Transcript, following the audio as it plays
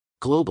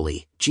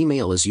Globally,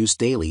 Gmail is used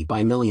daily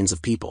by millions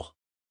of people.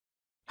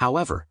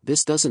 However,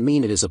 this doesn't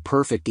mean it is a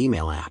perfect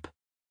email app.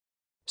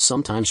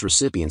 Sometimes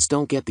recipients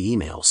don't get the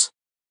emails.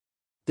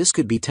 This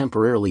could be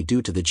temporarily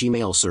due to the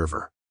Gmail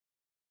server.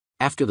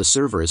 After the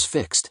server is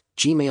fixed,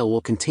 Gmail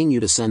will continue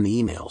to send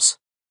the emails.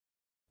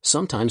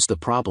 Sometimes the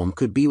problem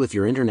could be with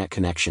your internet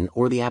connection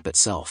or the app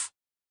itself.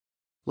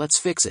 Let's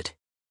fix it.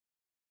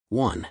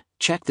 1.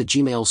 Check the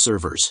Gmail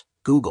servers.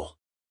 Google.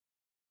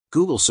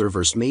 Google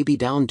servers may be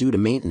down due to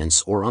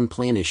maintenance or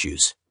unplanned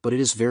issues, but it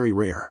is very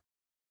rare.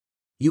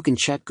 You can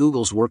check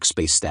Google's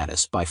workspace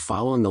status by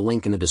following the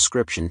link in the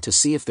description to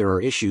see if there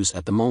are issues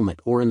at the moment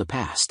or in the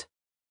past.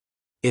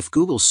 If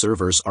Google's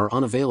servers are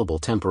unavailable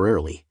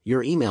temporarily,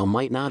 your email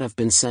might not have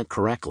been sent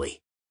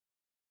correctly.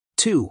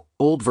 2.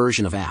 Old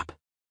version of app.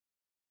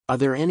 Are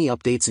there any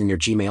updates in your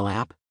Gmail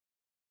app?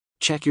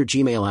 Check your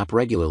Gmail app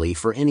regularly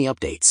for any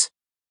updates.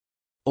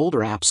 Older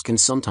apps can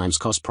sometimes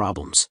cause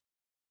problems.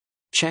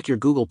 Check your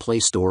Google Play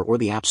Store or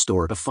the App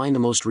Store to find the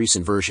most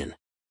recent version.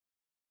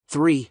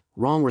 3.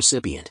 Wrong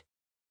recipient.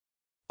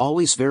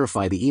 Always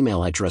verify the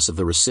email address of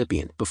the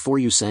recipient before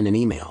you send an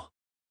email.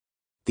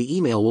 The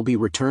email will be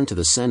returned to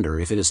the sender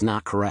if it is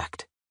not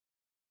correct.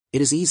 It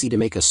is easy to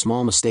make a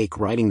small mistake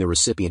writing the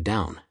recipient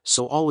down,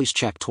 so always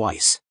check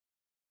twice.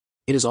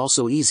 It is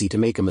also easy to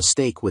make a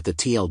mistake with the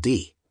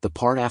TLD, the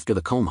part after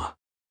the comma.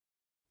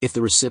 If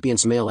the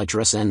recipient's mail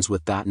address ends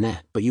with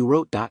 .net but you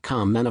wrote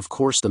 .com, then of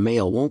course the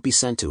mail won't be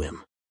sent to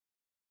him.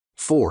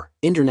 4.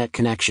 Internet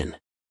connection.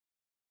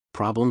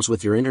 Problems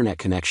with your internet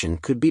connection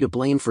could be to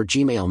blame for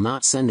Gmail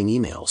not sending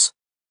emails.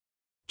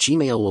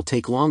 Gmail will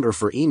take longer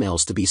for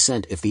emails to be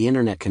sent if the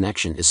internet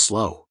connection is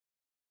slow.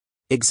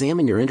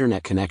 Examine your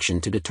internet connection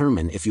to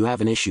determine if you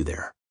have an issue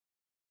there.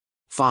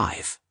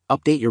 5.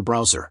 Update your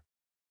browser.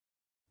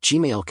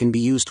 Gmail can be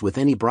used with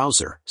any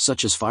browser,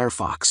 such as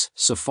Firefox,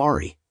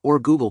 Safari, or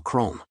Google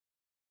Chrome.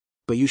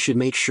 But you should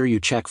make sure you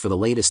check for the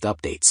latest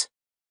updates.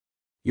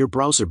 Your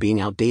browser being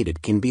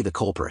outdated can be the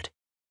culprit.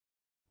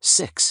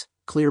 6.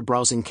 Clear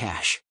browsing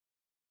cache.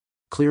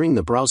 Clearing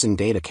the browsing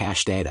data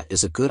cache data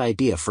is a good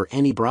idea for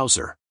any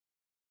browser.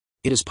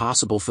 It is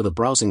possible for the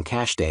browsing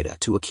cache data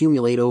to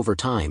accumulate over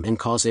time and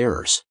cause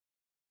errors.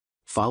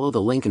 Follow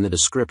the link in the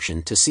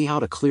description to see how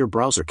to clear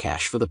browser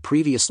cache for the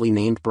previously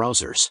named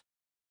browsers.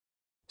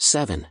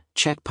 7.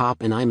 Check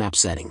POP and IMAP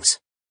settings.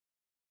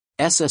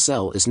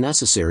 SSL is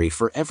necessary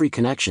for every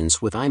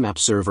connections with IMAP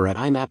server at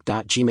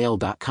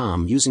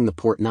imap.gmail.com using the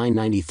port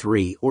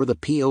 993 or the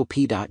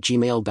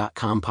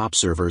pop.gmail.com POP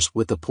servers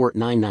with the port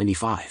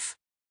 995.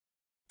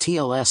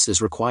 TLS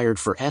is required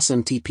for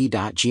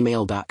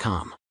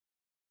smtp.gmail.com.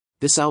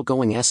 This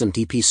outgoing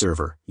SMTP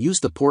server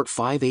used the port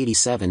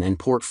 587 and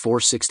port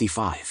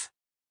 465.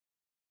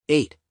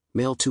 8.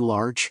 Mail too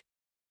large?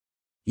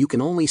 You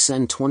can only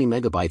send 20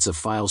 megabytes of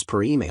files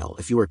per email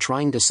if you are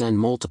trying to send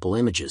multiple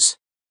images.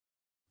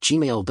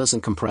 Gmail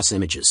doesn't compress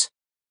images.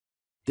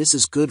 This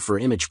is good for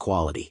image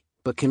quality,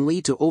 but can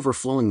lead to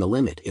overflowing the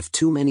limit if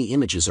too many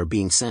images are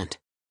being sent.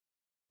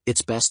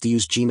 It's best to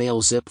use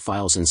Gmail zip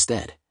files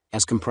instead,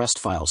 as compressed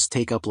files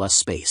take up less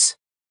space.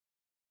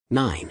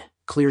 9.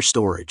 Clear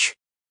storage.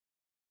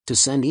 To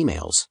send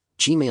emails,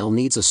 Gmail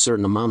needs a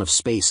certain amount of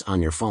space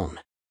on your phone.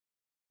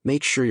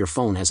 Make sure your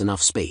phone has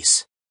enough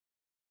space.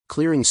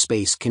 Clearing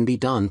space can be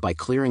done by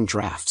clearing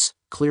drafts,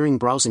 clearing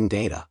browsing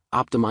data,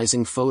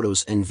 optimizing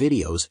photos and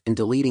videos, and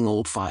deleting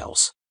old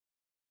files.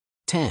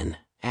 10.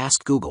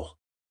 Ask Google.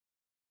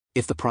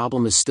 If the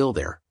problem is still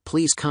there,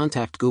 please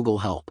contact Google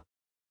Help.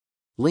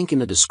 Link in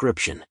the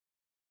description.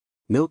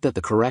 Note that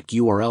the correct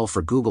URL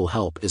for Google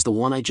Help is the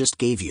one I just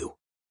gave you.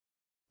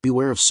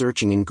 Beware of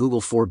searching in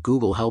Google for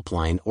Google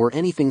Helpline or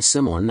anything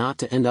similar not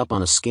to end up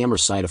on a scammer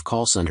site of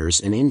call centers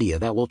in India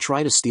that will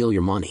try to steal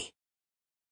your money.